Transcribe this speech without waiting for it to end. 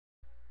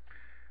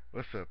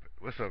What's up,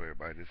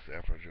 everybody? This is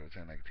Afro Joe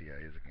 10 like TI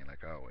is again,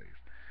 like always.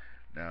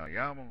 Now,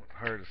 y'all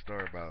heard a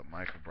story about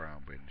Michael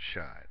Brown being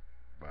shot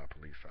by a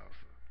police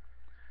officer.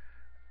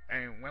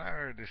 And when I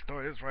heard this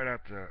story, it was right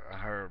after I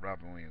heard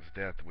Robin Williams'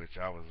 death,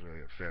 which I was really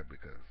upset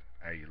because,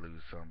 hey, you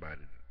lose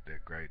somebody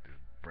that great that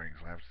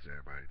brings laughter to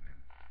everybody, and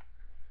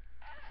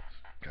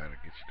kind of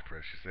gets you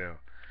depressed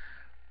yourself.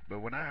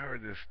 But when I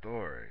heard this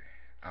story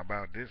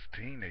about this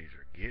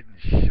teenager getting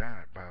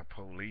shot by a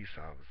police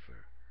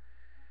officer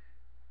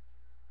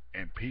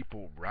and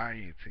people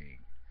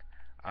rioting,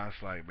 I was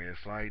like, man,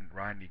 it's like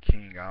Rodney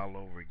King all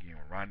over again.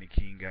 When Rodney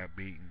King got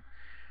beaten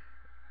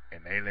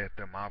and they let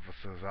them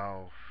officers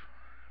off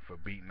for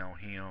beating on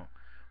him,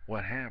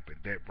 what happened?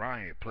 That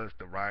riot plus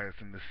the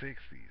riots in the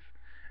 60s,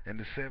 and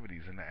the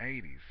 70s, and the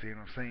 80s. See what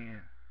I'm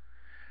saying?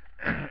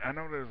 I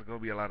know there's going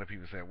to be a lot of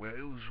people saying, well,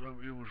 it was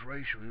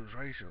racial, it was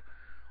racial.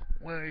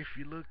 Well, if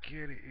you look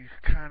at it, it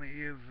kind of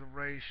is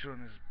racial,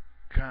 and it's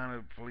kind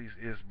of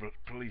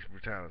police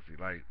brutality.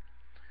 Like,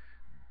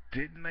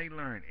 didn't they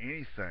learn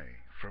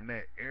anything from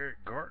that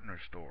Eric Gartner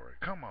story?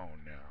 Come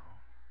on now.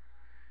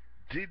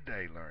 Did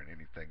they learn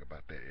anything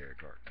about that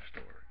Eric Gartner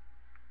story?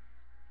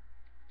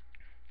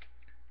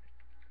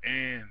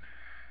 And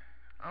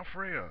I'm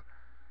for real.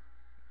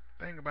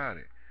 Think about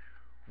it.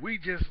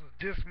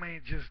 This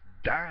man just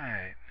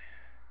died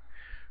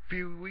a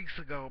few weeks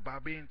ago by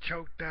being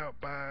choked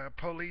out by a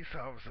police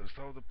officer.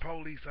 So the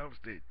police officer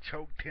that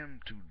choked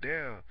him to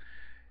death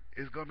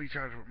is going to be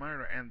charged with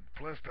murder, and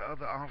plus the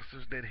other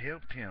officers that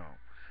helped him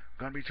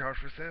going to be charged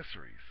for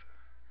accessories.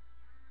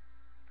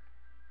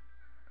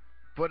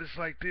 But it's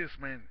like this,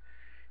 man.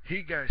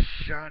 He got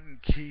shot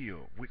and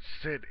killed, which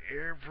set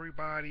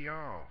everybody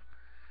off.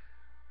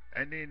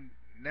 And then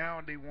now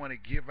they want to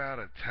give out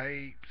a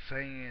tape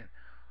saying,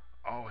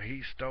 "Oh,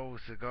 he stole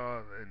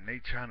cigars," and they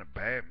trying to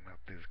badmouth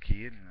this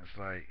kid, and it's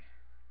like,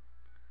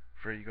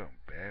 "Fred, you gonna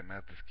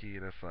badmouth this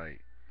kid?" That's like,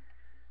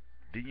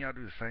 didn't y'all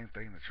do the same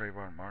thing to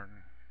Trayvon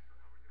Martin,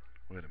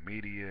 with the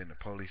media and the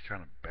police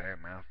trying to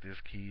badmouth this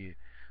kid,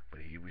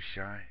 but he was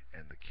shot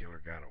and the killer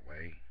got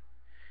away,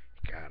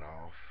 he got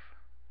off.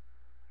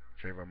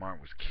 Trayvon Martin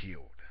was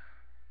killed,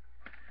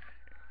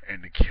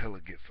 and the killer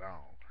gets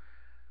on.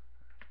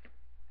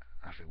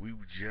 I said, we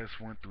just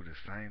went through the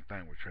same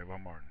thing with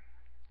Trayvon Martin.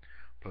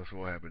 Plus,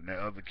 what happened? That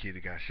other kid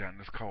that got shot in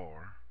his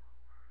car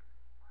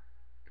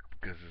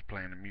because it's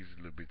playing the music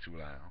a little bit too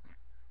loud.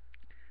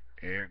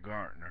 Eric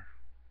Gartner,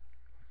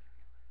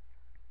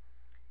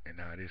 and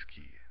now this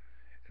kid.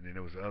 And then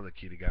there was the other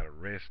kid that got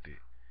arrested,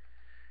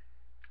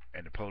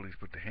 and the police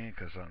put the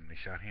handcuffs on him and they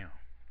shot him.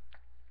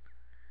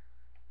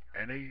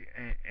 And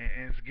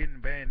it's getting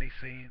bad. And they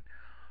saying,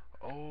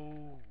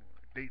 oh,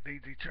 they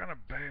trying to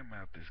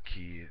badmouth this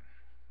kid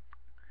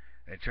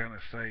and trying to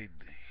say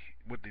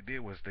what they did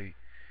was they.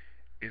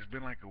 It's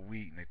been like a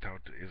week and they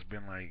talked. It's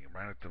been like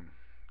right at the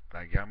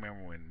like y'all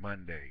remember when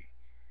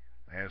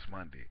last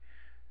Monday,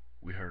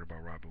 we heard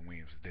about Robin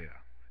Williams'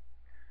 death.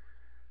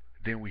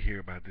 Then we hear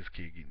about this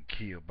kid getting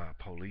killed by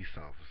a police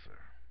officer.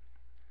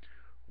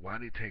 Why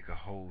did it take a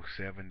whole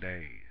 7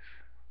 days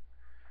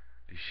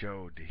to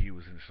show that he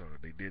was in the soda?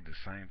 They did the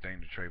same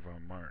thing to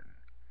Trayvon Martin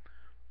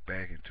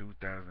back in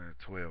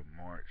 2012,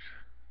 March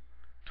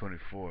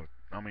 23rd,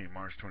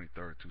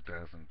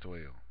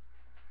 2012.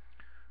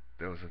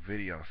 There was a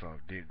video I saw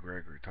of Dick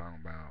Gregory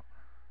talking about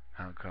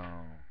how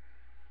come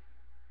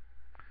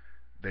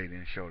they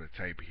didn't show the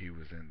tape he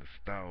was in the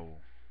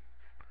stove.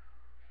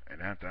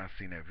 And after I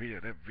seen that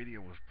video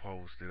was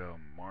posted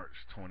on March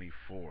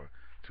 24th,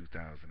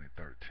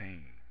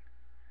 2013.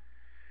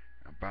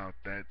 About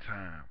that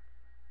time,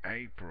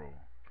 April,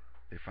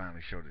 they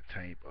finally showed the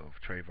tape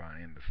of Trayvon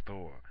in the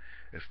store.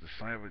 It's the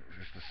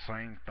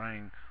same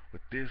thing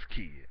with this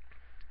kid.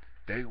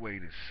 They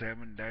waited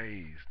 7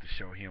 days to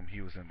show him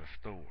he was in the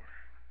store.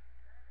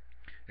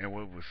 And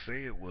what was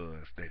said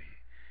was that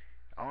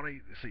all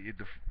they see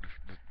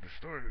the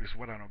story is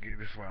what I don't get.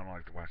 This is why I don't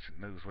like to watch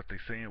the news. What they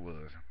saying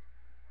was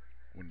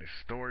when the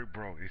story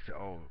broke, they said,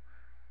 "Oh,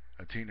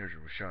 a teenager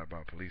was shot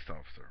by a police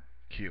officer,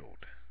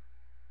 killed."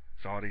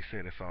 That's all they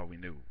said. That's all we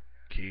knew.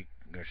 Kid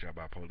got shot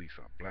by police.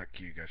 A black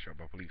kid got shot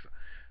by police.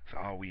 That's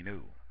all we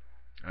knew.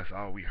 That's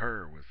all we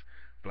heard was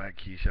black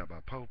kid shot by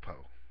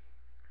Popo.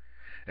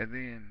 And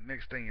then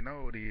next thing you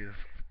know, it is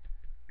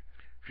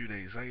a few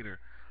days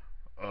later,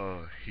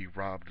 he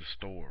robbed the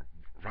store.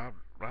 Robbed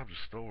the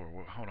store.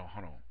 Well, hold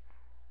on.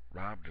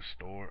 Robbed the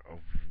store of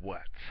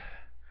what?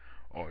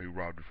 Oh, he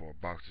robbed it for a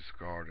box of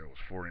cigars that was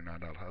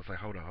 $49. I was like,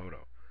 hold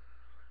on.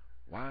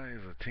 Why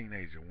does a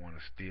teenager want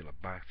to steal a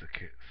box of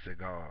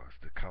cigars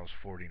that cost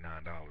 $49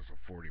 or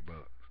 $40?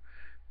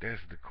 That's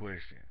the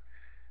question.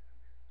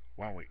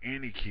 Why would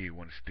any kid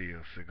want to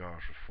steal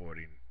cigars for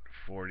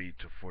 40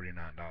 to $49?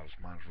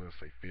 Might as well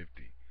say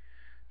 50.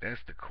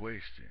 That's the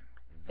question.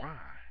 Why?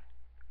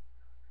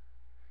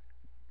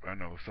 I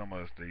know some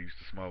of us that used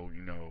to smoke,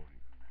 you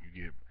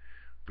get,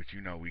 but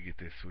we get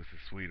that Swiss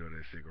Sweet or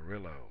that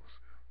cigarillos.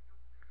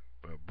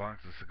 But a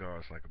box of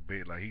cigars like a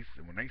big, like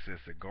when they said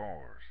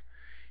cigars,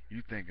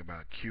 you think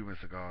about Cuban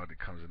cigar that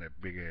comes in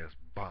that big ass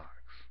box.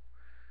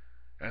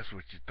 That's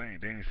what you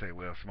think. Then they say,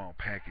 well, small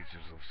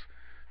packages of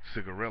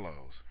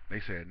cigarillos.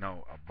 They said,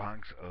 no, a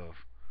box of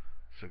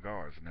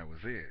cigars, and that was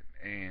it.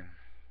 And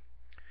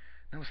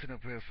they was sitting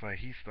up there, it's like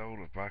he stole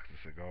a box of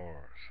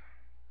cigars.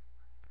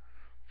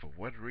 For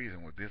what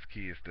reason would this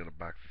kid steal a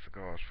box of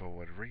cigars? For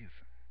what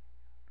reason?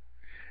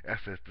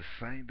 That's just the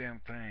same damn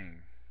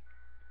thing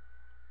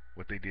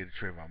what they did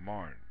to Trayvon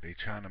Martin. They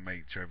trying to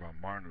make Trayvon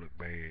Martin look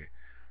bad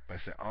by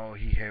saying, oh,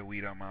 he had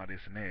weed on all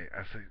this and that.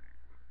 I said,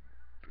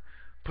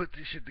 put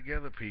this shit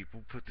together,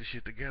 people. Put this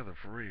shit together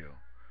for real.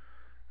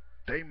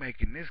 They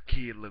making this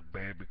kid look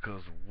bad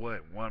because of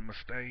what? One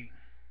mistake,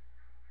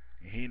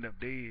 and he ended up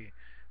dead.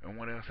 And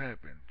what else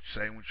happened?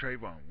 Same with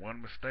Trayvon.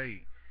 One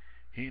mistake,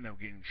 he ended up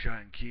getting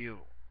shot and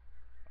killed.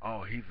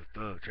 Oh, he's a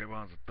thug.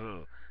 Trayvon's a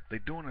thug. They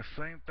doing the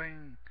same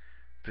thing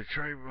to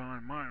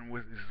Trayvon Martin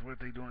is what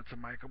they doing to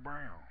Michael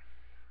Brown.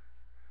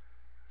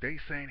 They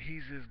saying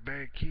he's this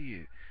bad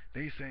kid.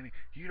 They saying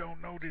you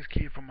don't know this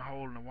kid from a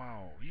hole in the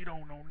wall. You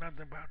don't know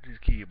nothing about this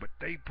kid. But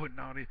they putting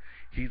all this.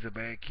 He's a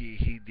bad kid.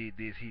 He did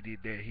this. He did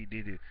that. He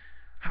did it.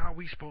 How are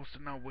we supposed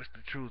to know what's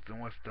the truth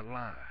and what's the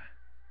lie?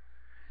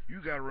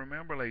 You gotta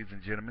remember, ladies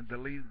and gentlemen,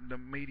 the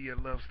media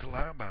loves to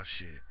lie about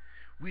shit.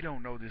 We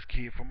don't know this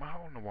kid from a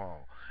hole in the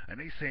wall, and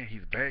they saying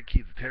he's a bad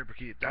kid, a terrible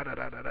kid, da da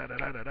da da da da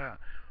da da da.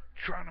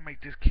 Trying to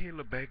make this kid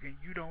look bad, and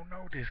you don't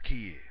know this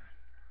kid,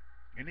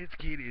 and this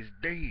kid is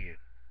dead.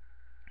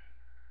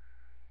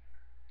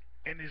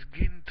 And it's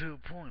getting to a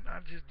point. I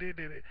just did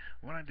it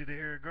when I did the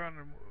Eric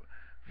Gardner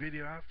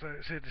video. I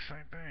said the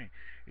same thing.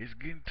 It's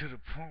getting to the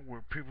point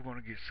where people are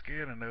gonna get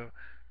scared enough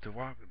to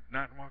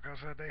not walk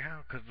outside their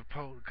house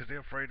because they're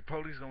afraid the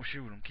police gonna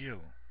shoot them, kill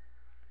them.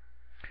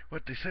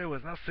 What they said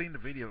was, I seen the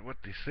video. What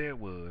they said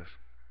was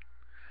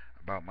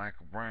about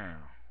Michael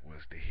Brown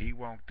was that he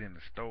walked in the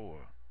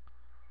store,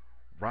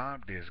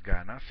 robbed this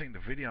guy, and I seen the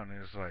video and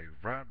it's like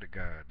robbed the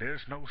guy.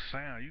 There's no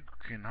sound. You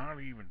can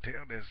hardly even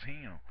tell that's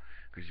him.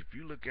 Because if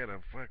you look at a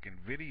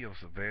fucking video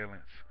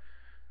surveillance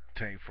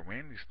tape from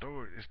any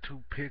store, it's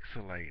too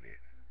pixelated.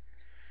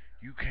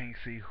 You can't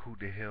see who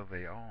the hell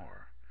they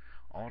are.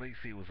 All they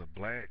see was a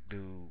black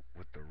dude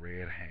with the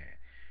red hat.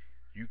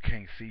 You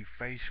can't see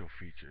facial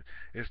features.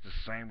 It's the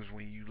same as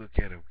when you look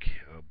at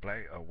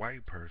a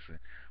white person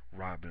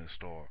robbing a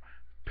store.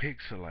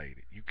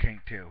 Pixelated. You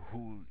can't tell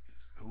who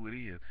it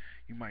is.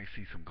 You might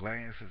see some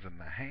glasses in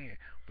the hand,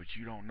 but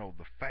you don't know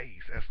the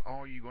face. That's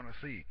all you're gonna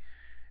see.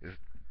 Is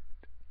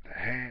the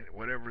hat,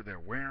 whatever they're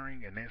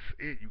wearing, and that's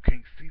it. You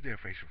can't see their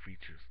facial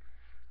features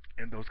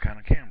in those kind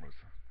of cameras.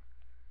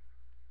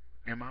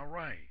 Am I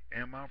right?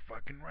 Am I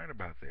fucking right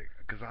about that?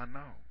 Because I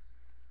know.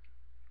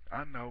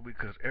 I know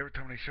because every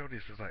time they show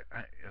this, it's like,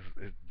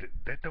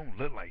 that don't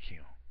look like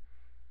him.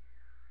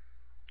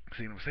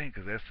 See what I'm saying?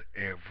 Because that's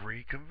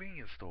every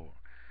convenience store.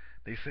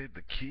 They said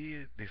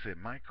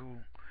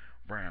Michael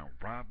Brown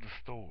robbed the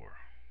store.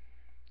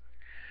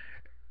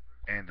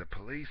 And the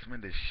policeman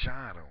that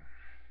shot him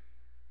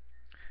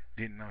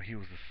didn't know he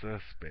was a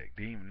suspect.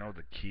 Didn't even know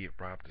the kid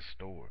robbed the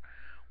store.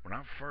 When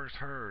I first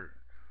heard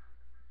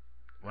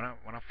when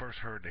I first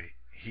heard that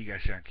he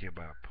got shot and killed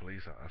by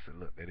police, I said,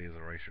 look, that is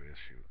a racial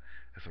issue.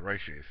 It's a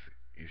racial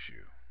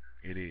issue.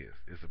 It is.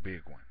 It's a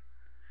big one.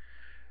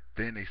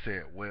 Then they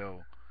said,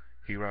 well,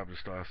 he robbed the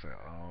store. I said,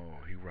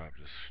 oh, he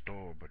robbed the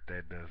store, but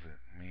that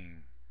doesn't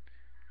mean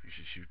you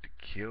should shoot to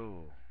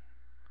kill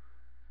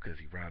because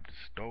he robbed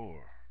the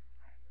store.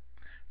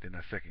 Then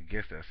I second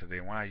guessed it. I said,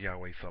 then why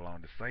y'all wait so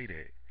long to say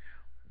that?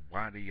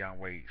 Why did y'all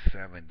wait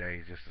 7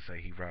 days just to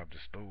say he robbed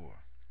the store?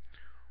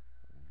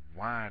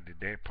 Why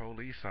did that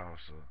police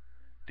officer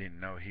didn't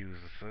know he was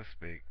a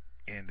suspect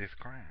in this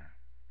crime?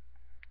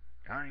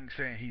 I ain't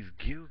saying he's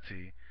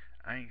guilty.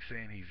 I ain't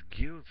saying he's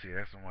guilty.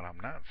 That's what I'm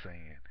not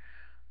saying.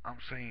 I'm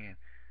saying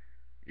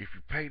if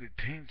you paid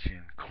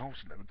attention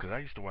close enough, because I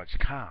used to watch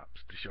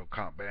Cops, the show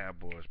Cop Bad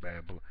Boys,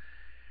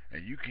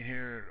 and you can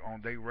hear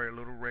on their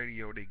little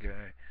radio they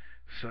got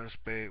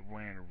suspect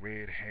wearing a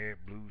red hat,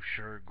 blue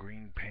shirt,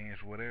 green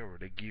pants, whatever.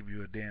 They give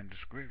you a damn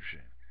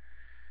description.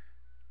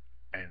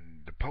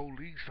 And the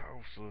police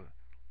officer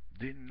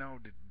didn't know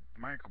that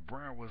Michael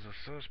Brown was a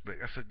suspect.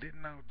 I said,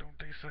 didn't know, don't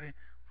they say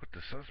what the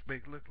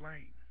suspect looked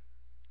like?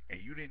 And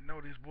you didn't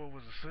know this boy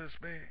was a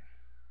suspect?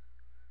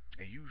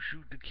 And you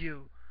shoot to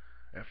kill.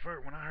 At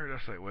first, when I heard,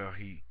 I said, well,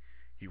 he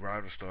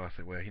robbed a store. I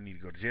said, well, he need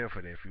to go to jail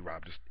for that if he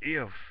robbed us.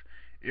 If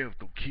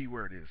the key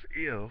word is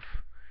if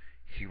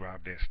he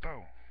robbed that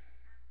store.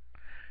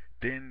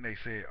 Then they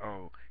said,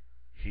 oh,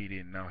 he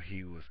didn't know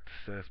he was the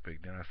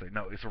suspect. Then I said,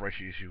 no, it's a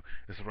racial issue.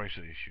 It's a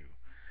racial issue.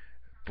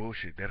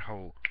 Bullshit. That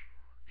whole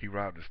he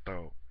robbed the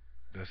store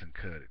doesn't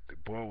cut it. The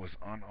boy was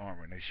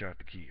unarmed and they shot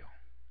to kill.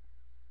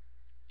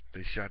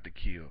 They shot to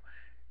kill.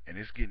 And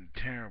it's getting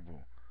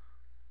terrible.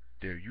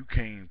 There, you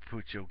can't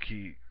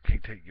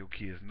take your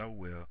kids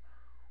nowhere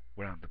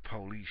without the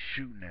police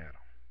shooting at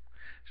them.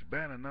 It's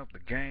bad enough the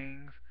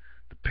gangs,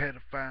 the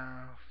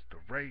pedophiles, the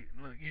rape.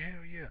 Look,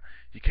 hell yeah,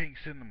 you can't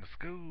send them to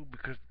school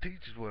because the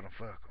teachers wouldn't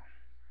fuck them.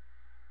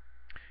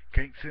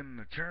 Can't send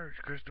them to church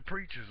because the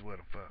preachers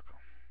wouldn't fuck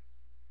them.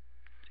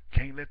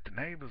 Can't let the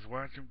neighbors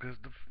watch them because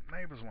the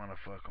neighbors want to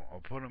fuck them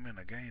or put them in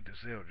a game to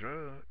sell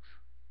drugs.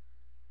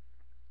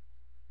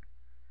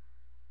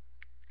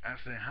 I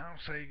said, how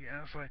say?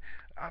 I say,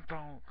 I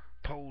thought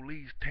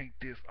police take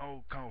this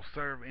old called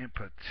serve and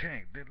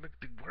protect. They look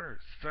the word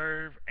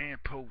serve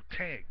and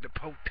protect. The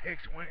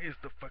protection. Where is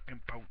the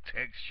fucking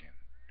protection?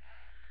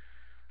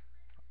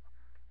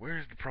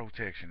 Where's the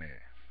protection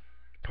at?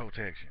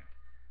 Protection.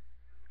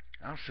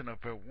 I'm sitting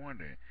up there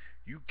wondering,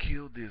 you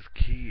killed this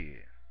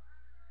kid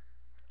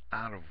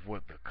out of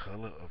what the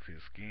color of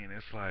his skin.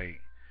 It's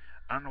like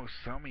I know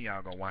some of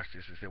y'all gonna watch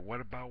this and say,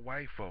 "What about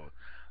white folks?"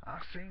 I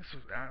seen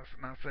some. I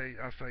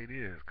say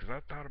this because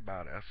I thought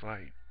about it. I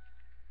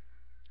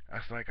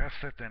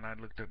sat there and I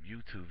looked up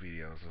YouTube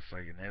videos. It's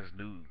like, and there's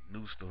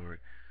news story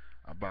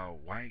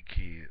about white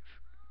kids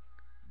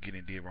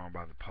getting did wrong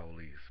by the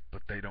police,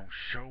 but they don't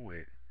show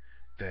it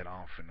that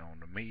often on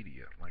the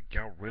media. Like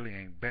y'all really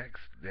ain't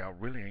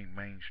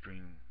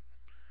mainstream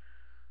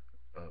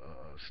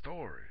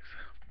stories.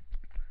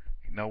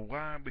 You know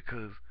why?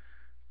 Because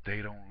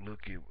they don't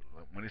look at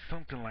when it's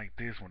something like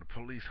this. When the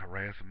police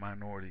harass a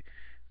minority,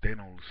 they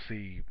don't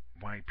see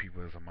white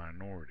people as a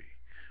minority.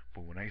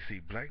 But when they see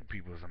black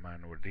people as a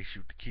minority, they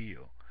shoot to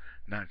kill.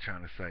 Not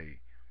trying to say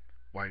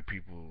white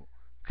people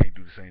can't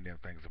do the same damn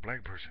things a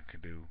black person can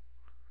do,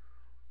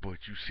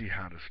 but you see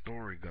how the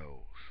story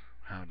goes,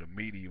 how the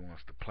media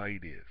wants to play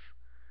this.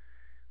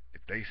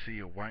 If they see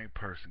a white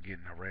person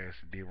getting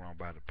harassed and did wrong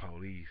by the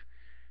police,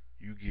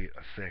 you get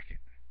a second.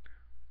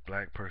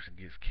 Black person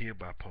gets killed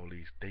by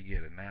police, they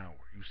get an hour.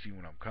 You see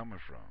where I'm coming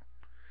from.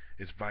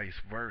 It's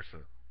vice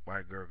versa.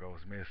 White girl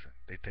goes missing,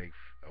 they take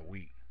a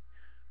week.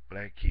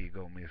 Black kid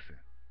go missing,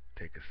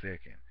 take a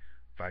second.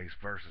 Vice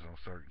versa on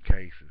certain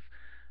cases.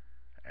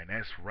 And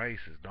that's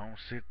racist. Don't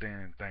sit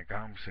there and think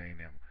I'm saying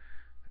them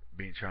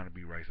being trying to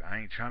be racist. I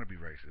ain't trying to be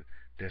racist.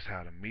 That's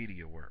how the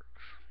media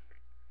works.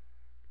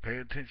 Pay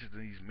attention to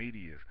these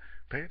medias.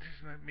 Pay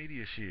attention to that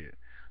media shit.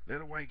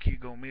 Let a white kid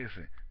go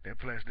missing. They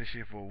flash that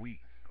shit for a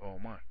week or a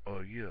month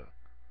or a year.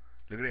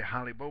 Look at that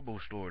Holly Bobo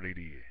story they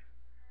did.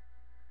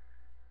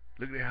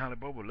 Look at that Holly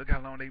Bobo. Look how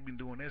long they been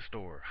doing that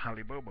story.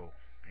 Holly Bobo.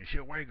 And she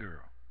a white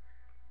girl.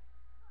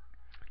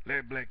 Let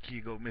a black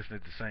kid go missing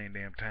at the same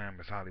damn time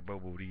as Holly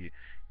Bobo did.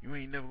 You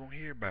ain't never gonna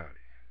hear about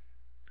it.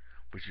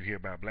 But you hear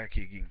about black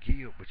kid getting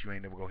killed, but you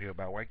ain't never gonna hear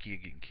about white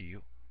kid getting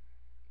killed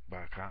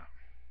by a cop.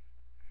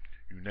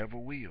 You never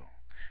will.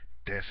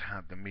 That's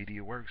how the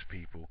media works,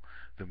 people.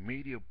 The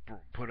media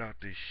put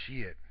out this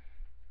shit,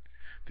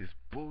 this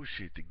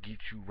bullshit to get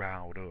you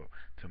riled up,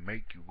 to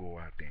make you go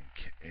out there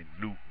and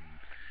loot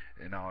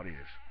and all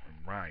this,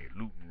 and riot,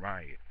 loot and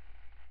riot,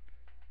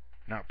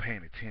 not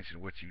paying attention to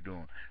what you're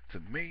doing. To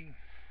me,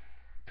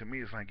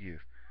 it's like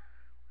this.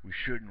 We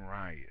shouldn't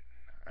riot.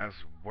 That's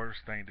the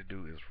worst thing to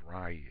do is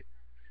riot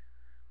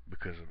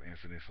because of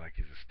incidents like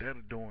this. Instead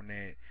of doing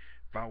that,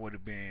 if I would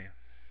have been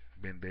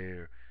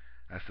there,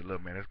 I said,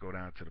 look, man, let's go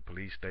down to the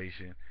police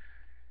station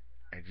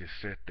and just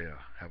sit there,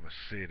 have a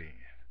sit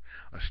in,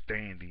 a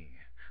stand in,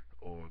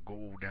 or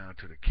go down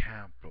to the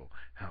Capitol,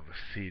 have a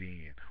sit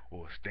in,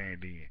 or a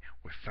stand in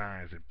with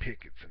signs and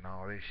pickets and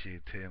all that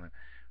shit telling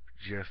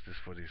justice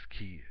for this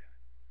kid.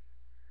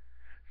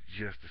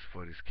 Justice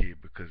for this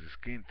kid because it's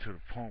getting to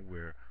the point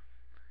where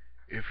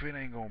if it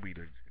ain't gonna be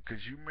the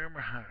because you remember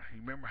how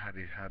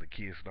the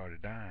kids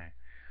started dying.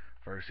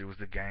 First it was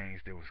the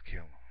gangs that was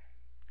killing.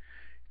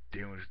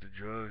 Then it was the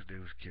drugs that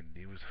was killing.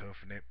 They was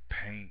huffing that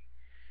paint.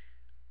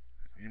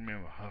 You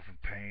remember huffing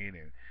paint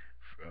and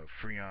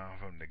freon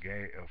from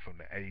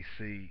the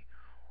AC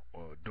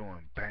or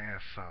doing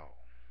bath salt,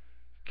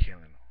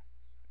 killing them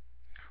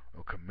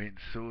or committing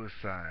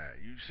suicide.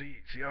 You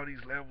see all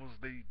these levels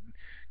they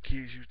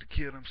kids used to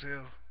kill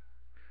themselves.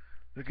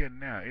 Look at it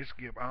now. It's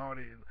give all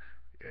the.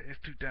 It's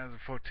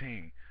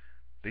 2014.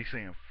 They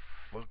saying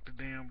fuck the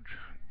damn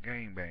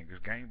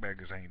gangbangers.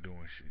 Gangbangers ain't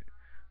doing shit.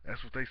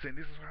 That's what they saying.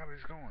 This is how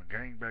it's going.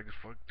 Gangbangers,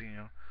 fuck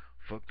them.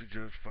 Fuck the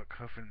judge. Fuck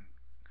huffing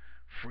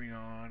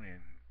freon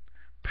and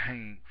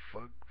paint.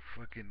 Fuck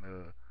fucking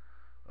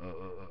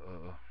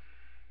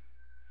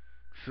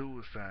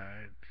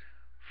suicide.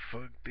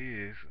 Fuck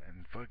this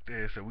and fuck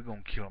that. So we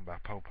gonna kill them by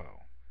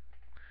popo.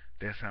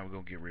 That's how we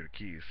gonna get rid of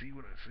kids. See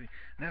what I see?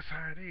 And that's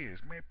how it is,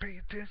 man. Pay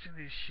attention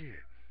to this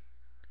shit.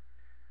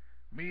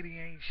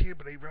 Media ain't shit,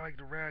 but they like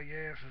to rile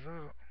your asses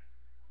up.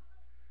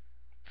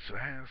 So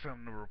have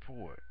something to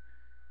report.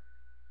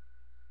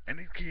 And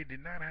this kid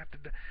did not have to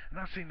die. And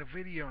I seen the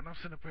video, and I'm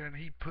sitting up there, and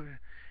he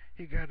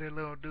got that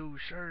little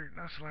dude's shirt, and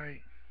I was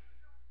like,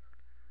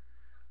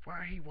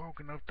 why he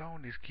walking up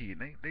on this kid?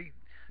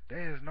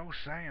 There's no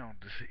sound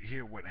to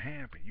hear what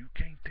happened. You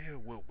can't tell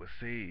what was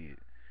said.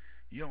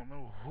 You don't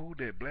know who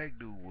that black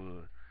dude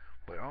was,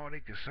 but all they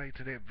could say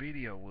to that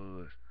video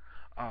was,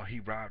 "Oh, he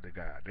robbed a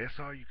guy." That's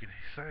all you can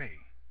say.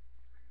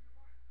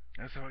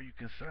 That's all you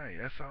can say.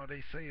 That's all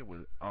they said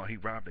was, "Oh, he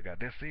robbed a guy."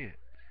 That's it.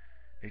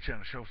 They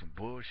trying to show some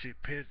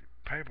bullshit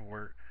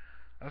paperwork.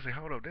 I say,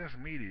 hold up, that's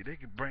media. They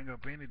can bring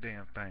up any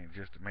damn thing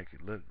just to make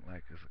it look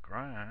like it's a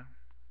crime.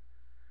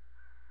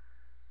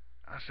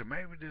 I said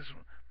maybe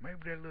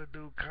that little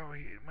dude called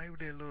him, maybe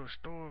that little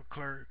store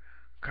clerk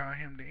called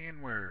him the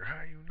N-word.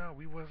 How you know?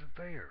 We wasn't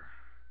there.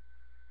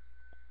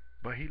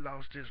 But he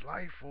lost his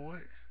life for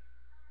it,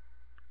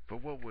 for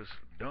what was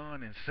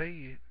done and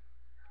said.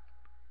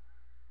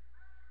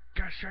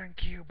 Got shot and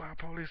killed by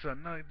police.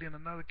 Then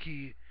another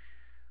kid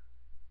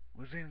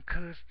was in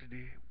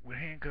custody with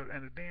handcuffs,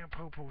 and the damn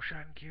popo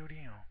shot and killed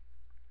him.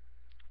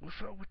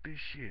 What's up with this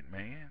shit,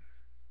 man?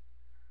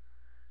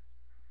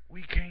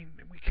 We can't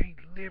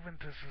live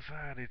into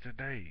society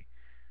today.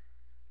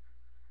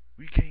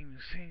 We can't even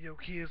send your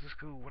kids to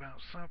school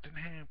without something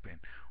happening.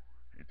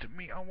 And to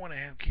me, I want to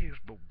have kids,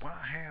 but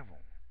why have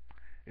them?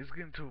 It's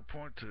getting to a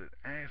point to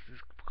ask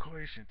this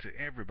question to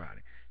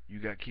everybody. You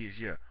got kids,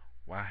 yeah.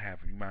 Why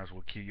have them? You might as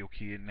well kill your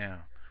kid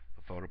now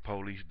before the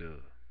police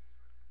does.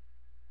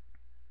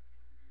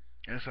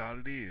 That's all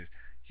it is.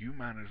 You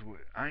might as well.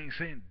 I ain't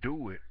saying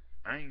do it.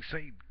 I ain't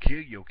saying kill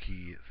your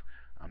kids.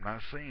 I'm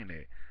not saying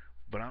that.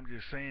 But I'm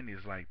just saying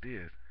it's like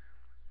this.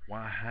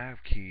 Why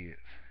have kids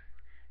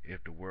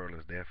if the world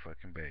is that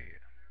fucking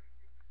bad?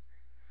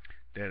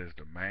 That is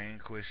the main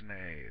question to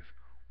ask.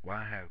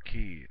 Why have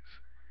kids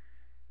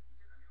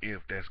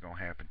if that's gonna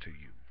happen to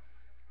you?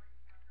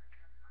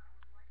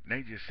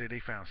 They just said they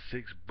found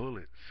 6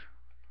 bullets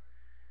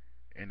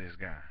in this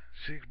guy.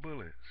 6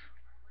 bullets.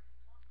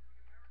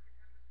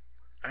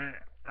 And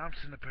I'm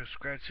sitting up here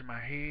scratching my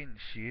head and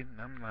shit,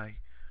 and I'm like,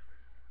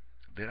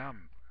 did I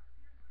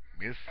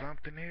miss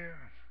something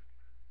here?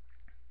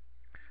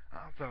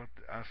 I was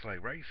like,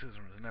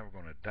 racism is never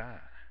gonna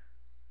die.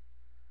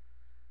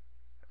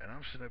 And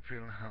I'm sitting up here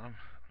and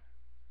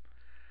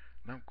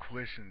I'm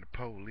questioning the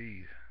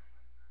police.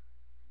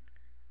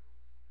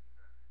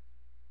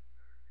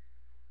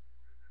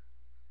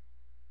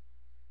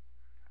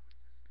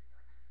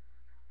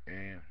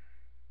 And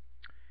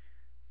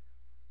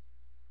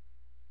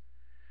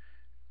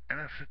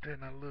I sit there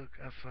and I look,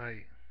 I was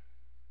like,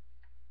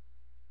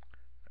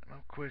 and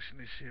I'm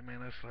questioning this shit, man.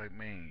 That's like,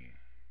 man,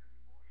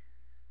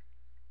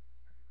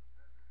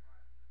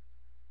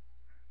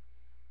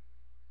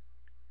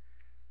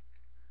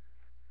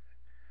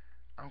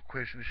 I'm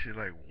questioning this shit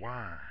like,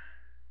 why?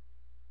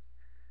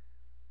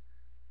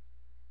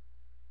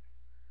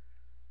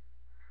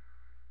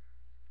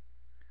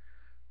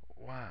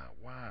 Why?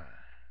 Why?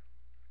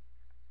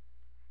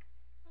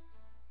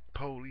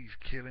 Police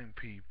killing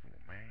people,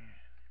 man.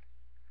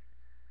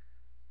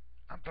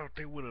 I thought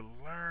they would have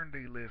learned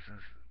their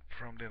lessons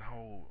from that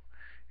whole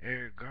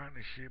Eric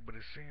Garner shit, but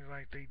it seems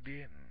like they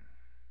didn't.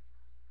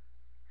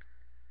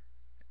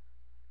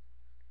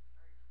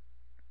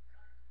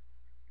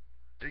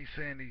 They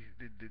saying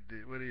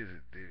what is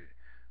it?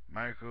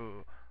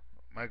 Michael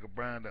Michael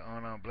Brown, the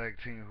unarmed black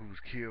teen who was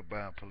killed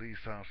by a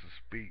police officer,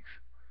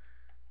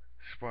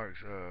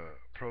 sparks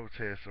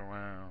protests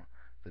around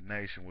the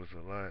nation. Was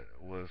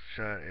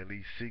shot at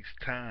least 6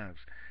 times,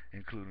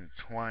 including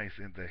twice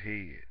in the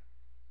head.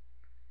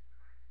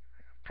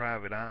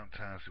 Private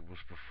autopsy was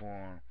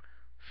performed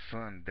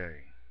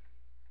Sunday.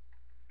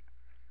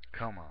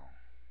 Come on,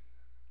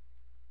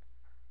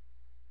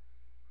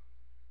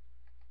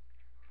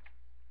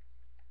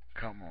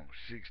 come on,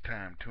 6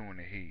 times, two in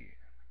the head.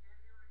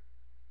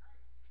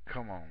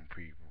 Come on,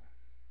 people.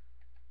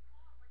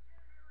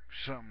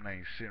 Something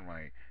ain't sitting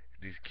right.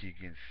 This kid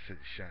getting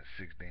shot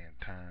 6 damn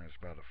times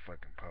by the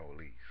fucking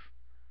police.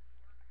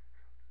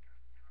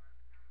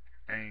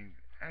 And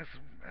that's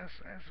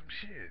some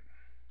shit.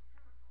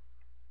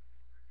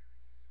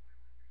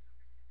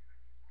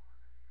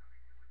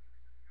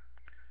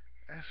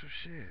 That's some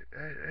shit.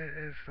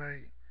 It's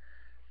like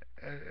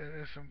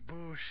that's some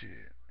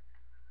bullshit.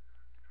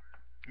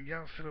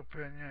 Y'all sit up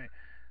here and you ain't,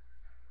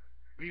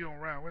 we gonna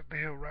ride. What the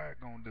hell ride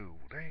gonna do?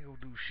 They ain't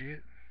gonna do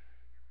shit.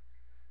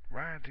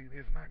 Rioting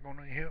is not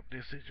gonna help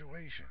this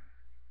situation.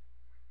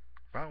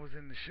 If I was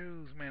in the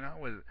shoes, man, I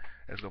was.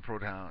 Let's go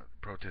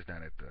protest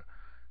down at the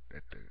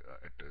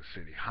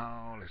city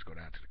hall. Let's go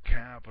down to the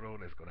capitol.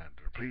 Let's go down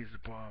to the police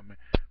department.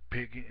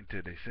 Pick it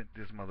until they sent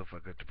this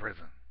motherfucker to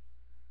prison.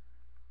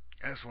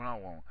 That's what I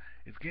want.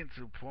 It's getting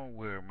to the point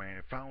where, man,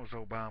 if I was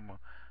Obama,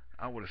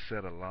 I would have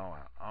set a law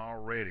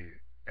already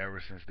ever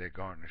since that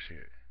Gardner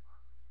shit.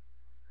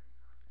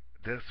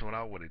 That's what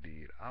I would have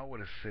did. I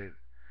would have set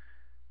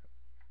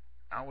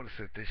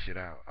this shit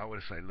out. I would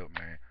have said, look,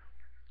 man,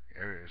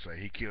 it's like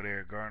he killed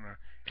Eric Garner.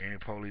 Any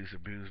police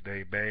abuse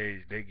they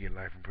badge, they get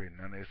life in prison.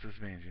 None of that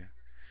suspension.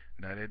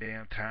 None of that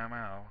damn time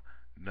out.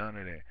 None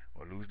of that.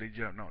 Or lose their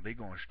job. No, they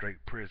going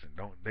straight prison.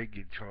 Don't they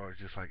get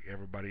charged just like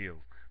everybody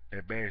else.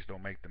 That badge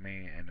don't make the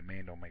man and the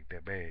man don't make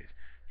that badge.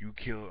 You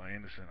kill an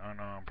innocent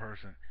unarmed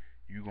person,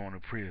 you going to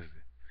prison.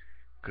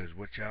 Cause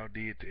what y'all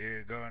did to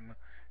Eric Gardner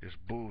is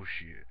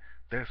bullshit.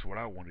 That's what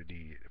I would have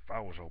did if I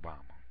was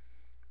Obama.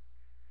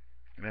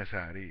 And that's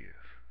how it is.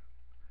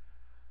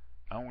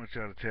 I want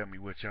y'all to tell me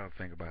what y'all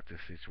think about this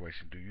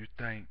situation. Do you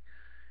think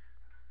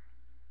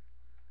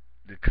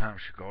the cop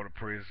should go to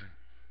prison?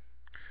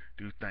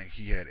 Do you think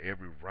he had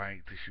every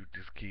right to shoot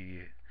this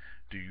kid?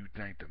 Do you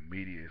think the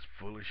media is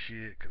full of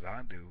shit? Cause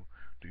I do.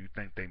 Do you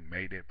think they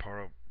made that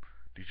part up?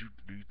 Do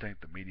you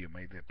think the media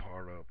made that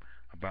part up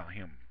about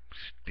him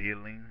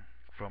stealing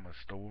from a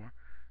store?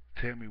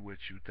 Tell me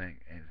what you think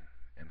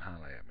and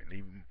holler at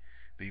me.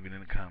 Leave it in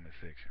the comment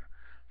section.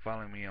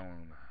 Follow me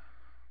on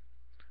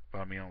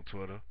follow me on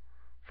Twitter.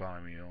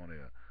 Follow me on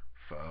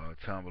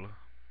Tumblr.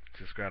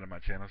 Subscribe to my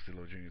channel,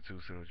 CeeLo Jr.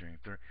 2, CeeLo Jr.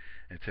 3,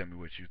 and tell me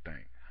what you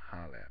think.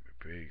 Holla at me.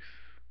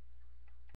 Peace.